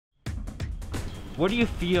What do you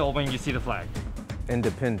feel when you see the flag?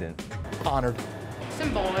 Independent. Honored.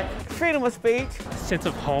 Symbolic. Freedom of speech. Sense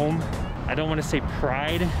of home. I don't want to say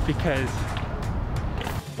pride because...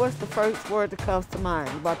 What's the first word that comes to mind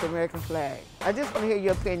about the American flag? I just want to hear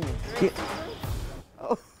your opinion.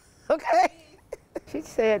 Oh, okay. She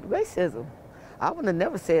said racism. I would have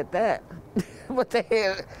never said that. But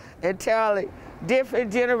they're entirely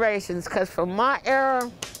different generations, because from my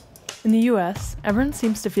era... In the US, everyone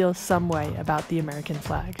seems to feel some way about the American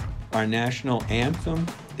flag. Our national anthem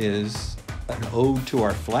is an ode to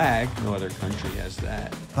our flag. No other country has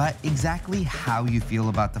that. But exactly how you feel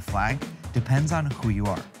about the flag depends on who you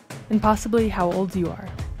are. And possibly how old you are.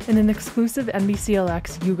 In an exclusive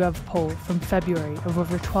NBCLX YouGov poll from February of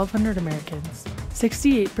over 1,200 Americans,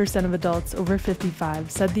 68% of adults over 55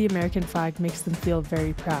 said the American flag makes them feel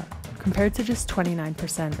very proud, compared to just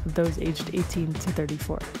 29% of those aged 18 to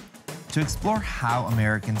 34. To explore how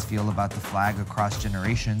Americans feel about the flag across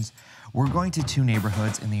generations, we're going to two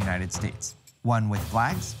neighborhoods in the United States, one with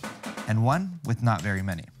flags and one with not very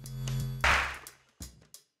many.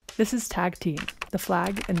 This is Tag Team, the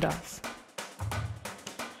flag and us.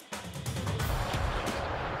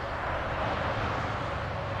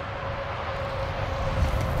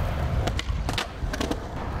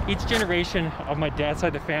 Each generation of my dad's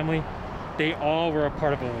side of the family, they all were a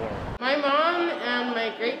part of a war. My mom and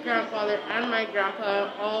my great-grandfather and my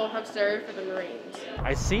grandpa all have served for the Marines.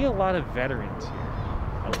 I see a lot of veterans here.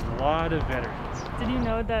 A lot of veterans. Did you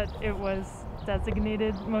know that it was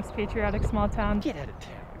designated most patriotic small town? Get out of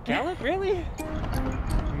town. Gallup, really?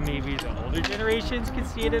 Maybe the older generations can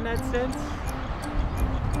see it in that sense.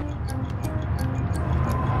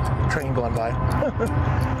 Train going by.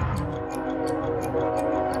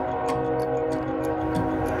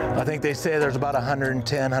 I think they say there's about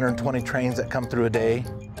 110, 120 trains that come through a day.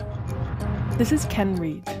 This is Ken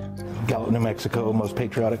Reed. Gallup, New Mexico, most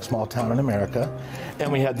patriotic small town in America.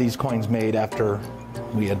 And we had these coins made after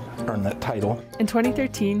we had earned that title. In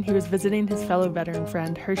 2013, he was visiting his fellow veteran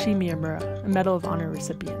friend Hershey Miyamura, a Medal of Honor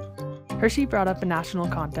recipient. Hershey brought up a national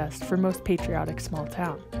contest for most patriotic small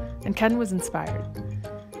town, and Ken was inspired.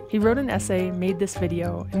 He wrote an essay, made this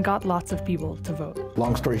video, and got lots of people to vote.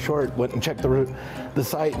 Long story short, went and checked the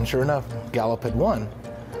site, and sure enough, Gallup had won.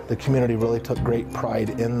 The community really took great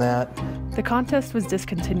pride in that. The contest was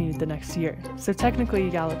discontinued the next year, so technically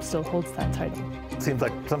Gallup still holds that title. It seems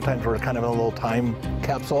like sometimes we're kind of in a little time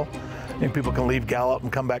capsule, and people can leave Gallup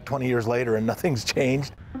and come back 20 years later and nothing's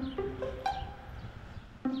changed.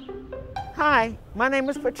 Hi, my name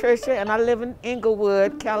is Patricia, and I live in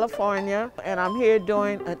Inglewood, California, and I'm here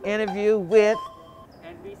doing an interview with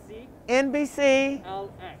NBCLX.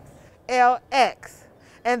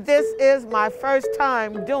 And this is my first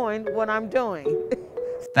time doing what I'm doing.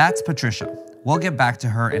 That's Patricia. We'll get back to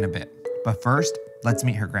her in a bit. But first, let's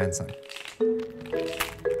meet her grandson.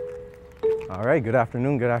 All right, good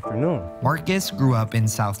afternoon, good afternoon. Marcus grew up in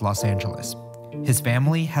South Los Angeles. His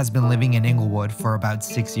family has been living in Inglewood for about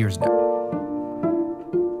 6 years now.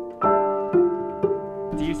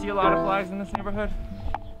 Do you see a lot of flags in this neighborhood?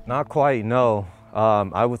 Not quite, no.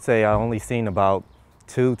 I would say I only seen about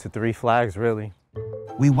 2 to 3 flags, really.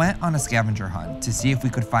 We went on a scavenger hunt to see if we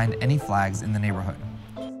could find any flags in the neighborhood.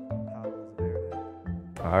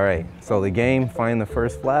 All right, so the game, find the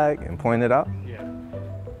first flag and point it out? Yeah.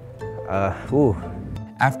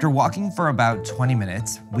 After walking for about 20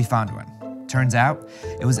 minutes, we found one. Turns out,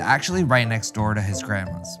 it was actually right next door to his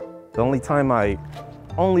grandma's. The only time I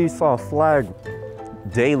only saw a flag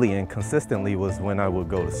daily and consistently was when I would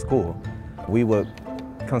go to school. We would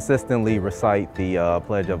consistently recite the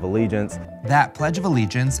Pledge of Allegiance. That Pledge of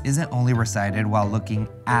Allegiance isn't only recited while looking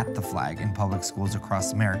at the flag in public schools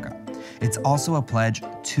across America. It's also a pledge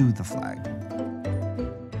to the flag.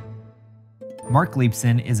 Mark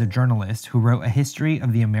Leibson is a journalist who wrote a history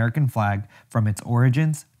of the American flag from its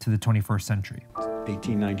origins to the 21st century.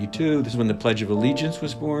 1892, this is when the Pledge of Allegiance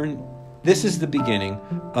was born. This is the beginning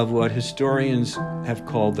of what historians have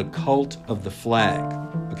called the cult of the flag,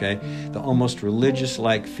 okay? The almost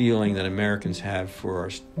religious-like feeling that Americans have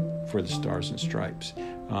for the Stars and Stripes.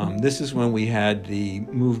 This is when we had the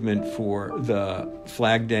movement for the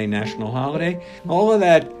Flag Day national holiday. All of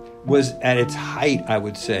that was at its height, I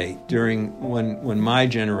would say, during when my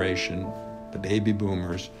generation, the baby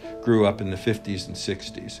boomers, grew up in the 50s and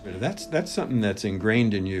 60s. That's something that's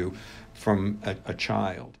ingrained in you from a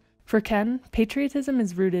child. For Ken, patriotism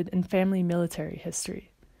is rooted in family military history.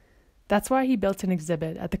 That's why he built an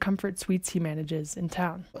exhibit at the comfort suites he manages in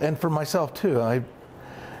town. And for myself too, I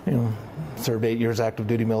served 8 years active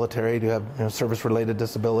duty military, to have service-related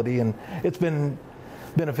disability, and it's been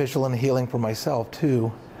beneficial and healing for myself too,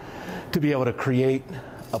 to be able to create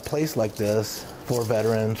a place like this for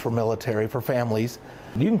veterans, for military, for families.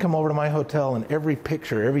 You can come over to my hotel and every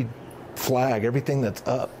picture, every flag, everything that's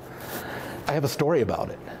up, I have a story about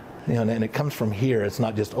it. And it comes from here. It's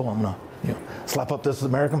not just, oh, I'm gonna slap up this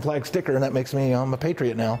American flag sticker and that makes me, I'm a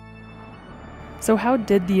patriot now. So how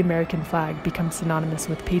did the American flag become synonymous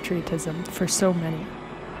with patriotism for so many?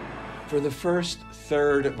 For the first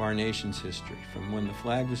third of our nation's history, from when the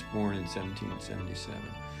flag was born in 1777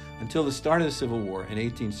 until the start of the Civil War in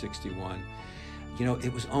 1861,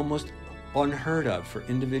 it was almost unheard of for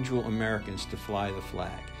individual Americans to fly the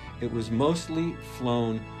flag. It was mostly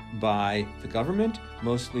flown by the government,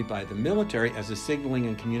 mostly by the military as a signaling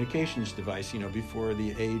and communications device, before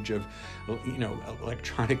the age of,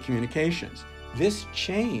 electronic communications. This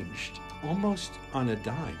changed almost on a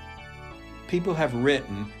dime. People have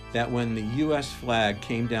written that when the U.S. flag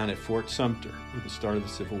came down at Fort Sumter with the start of the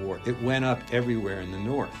Civil War, it went up everywhere in the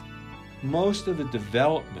North. Most of the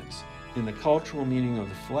developments in the cultural meaning of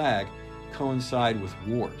the flag coincide with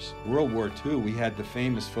wars. World War II, we had the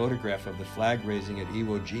famous photograph of the flag raising at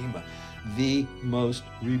Iwo Jima, the most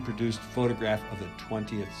reproduced photograph of the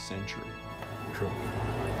 20th century. True.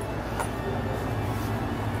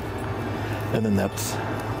 And then that's,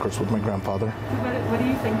 of course, with my grandfather. What do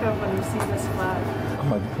you think of when you see this flag?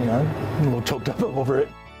 I'm a little choked up over it.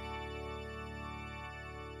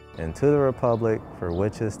 And to the republic for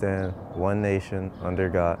which it stands, one nation, under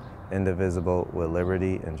God, indivisible, with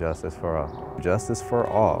liberty and justice for all. Justice for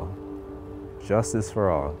all. Justice for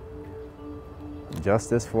all.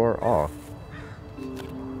 Justice for all.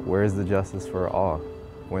 Where's the justice for all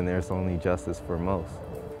when there's only justice for most?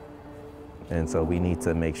 And so we need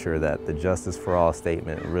to make sure that the justice for all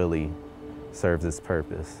statement really serves its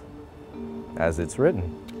purpose as it's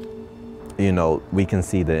written. We can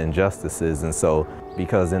see the injustices, and so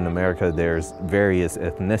because in America there's various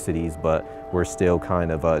ethnicities, but we're still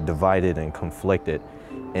kind of divided and conflicted.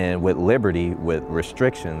 And with liberty, with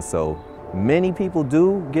restrictions, so many people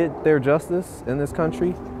do get their justice in this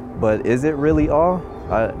country, but is it really all?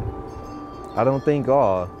 I don't think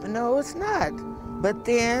all. No, it's not. But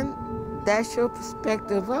then, that's your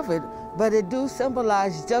perspective of it. But it do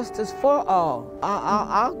symbolize justice for all.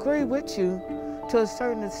 I agree with you to a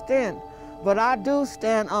certain extent, but I do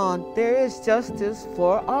stand on there is justice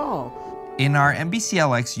for all. In our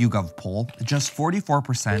NBCLX YouGov poll, just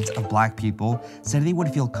 44% of Black people said they would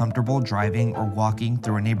feel comfortable driving or walking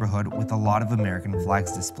through a neighborhood with a lot of American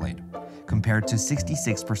flags displayed, compared to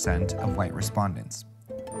 66% of white respondents.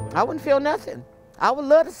 I wouldn't feel nothing. I would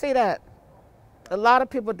love to see that. A lot of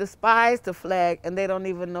people despise the flag and they don't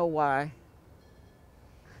even know why.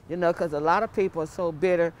 Because a lot of people are so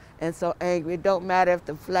bitter and so angry. It don't matter if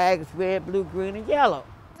the flag is red, blue, green, and yellow.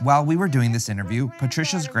 While we were doing this interview,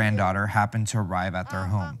 Patricia's granddaughter happened to arrive at their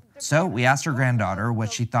home. So we asked her granddaughter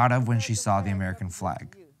what she thought of when she saw the American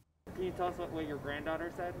flag. Can you tell us what your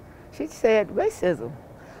granddaughter said? She said racism.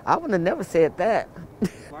 I would have never said that.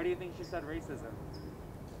 Why do you think she said racism?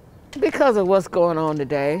 Because of what's going on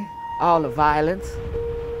today. All the violence,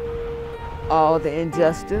 all the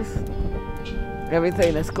injustice,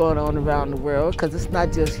 everything that's going on around the world, because it's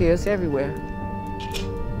not just here, it's everywhere.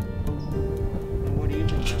 And what do you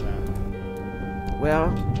think of that? Well,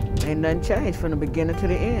 ain't nothing changed from the beginning to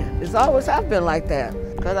the end. It's always have been like that.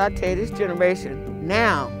 Because I tell you, this generation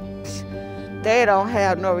now, they don't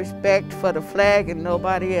have no respect for the flag and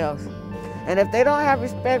nobody else. And if they don't have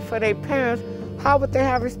respect for their parents, how would they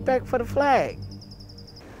have respect for the flag?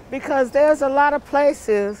 Because there's a lot of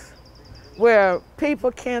places where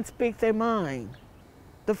people can't speak their mind.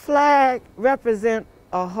 The flag represents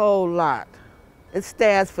a whole lot. It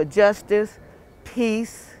stands for justice,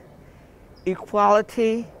 peace,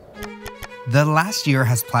 equality. The last year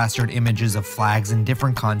has plastered images of flags in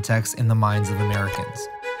different contexts in the minds of Americans.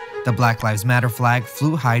 The Black Lives Matter flag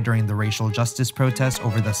flew high during the racial justice protests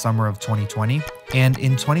over the summer of 2020, and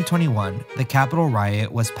in 2021, the Capitol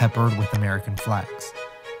riot was peppered with American flags.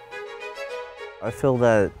 I feel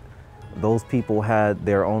that those people had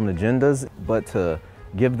their own agendas, but to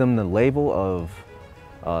give them the label of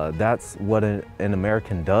that's what an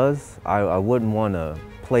American does, I wouldn't want to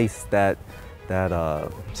place that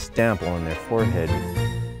stamp on their forehead.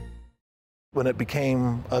 When it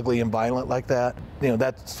became ugly and violent like that,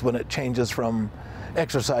 that's when it changes from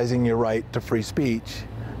exercising your right to free speech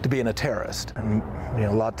to being a terrorist. And,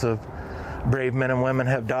 lots of brave men and women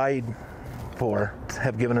have died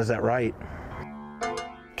have given us that right.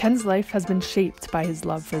 Ken's life has been shaped by his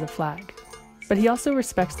love for the flag, but he also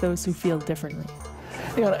respects those who feel differently.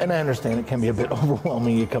 You know, and I understand it can be a bit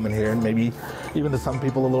overwhelming. You come in here and maybe even to some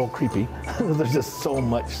people a little creepy. There's just so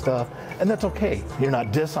much stuff, and that's okay. You're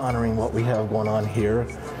not dishonoring what we have going on here.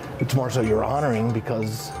 It's more so you're honoring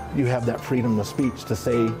because you have that freedom of speech to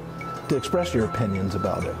say, to express your opinions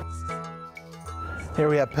about it. Here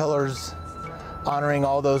we have pillars honoring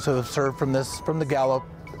all those who have served from the Gallup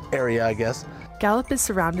area, I guess. Gallup is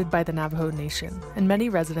surrounded by the Navajo Nation, and many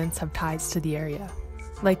residents have ties to the area,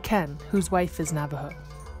 like Ken, whose wife is Navajo.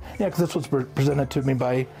 Yeah, because this was presented to me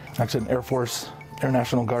by actually an Air Force, Air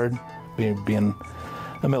National Guard, being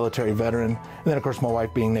a military veteran, and then of course my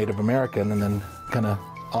wife being Native American, and then kind of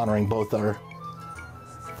honoring both our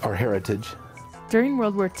heritage. During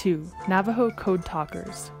World War II, Navajo code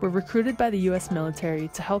talkers were recruited by the U.S. military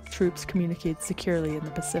to help troops communicate securely in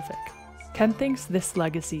the Pacific. Ken thinks this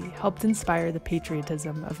legacy helped inspire the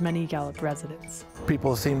patriotism of many Gallup residents.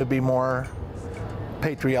 People seem to be more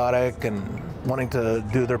patriotic and wanting to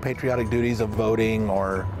do their patriotic duties of voting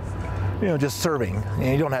or, you know, just serving.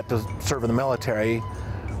 You don't have to serve in the military,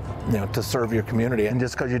 you know, to serve your community. And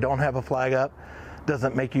just because you don't have a flag up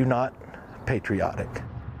doesn't make you not patriotic.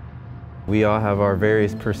 We all have our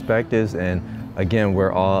various perspectives, and again,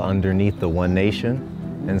 we're all underneath the one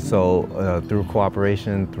nation. And so through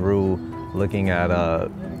cooperation, through looking at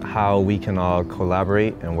how we can all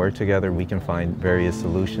collaborate and work together, we can find various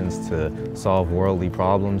solutions to solve worldly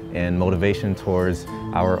problems and motivation towards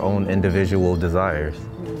our own individual desires.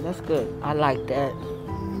 That's good. I like that.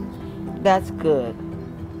 That's good.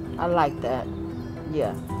 I like that.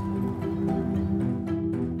 Yeah.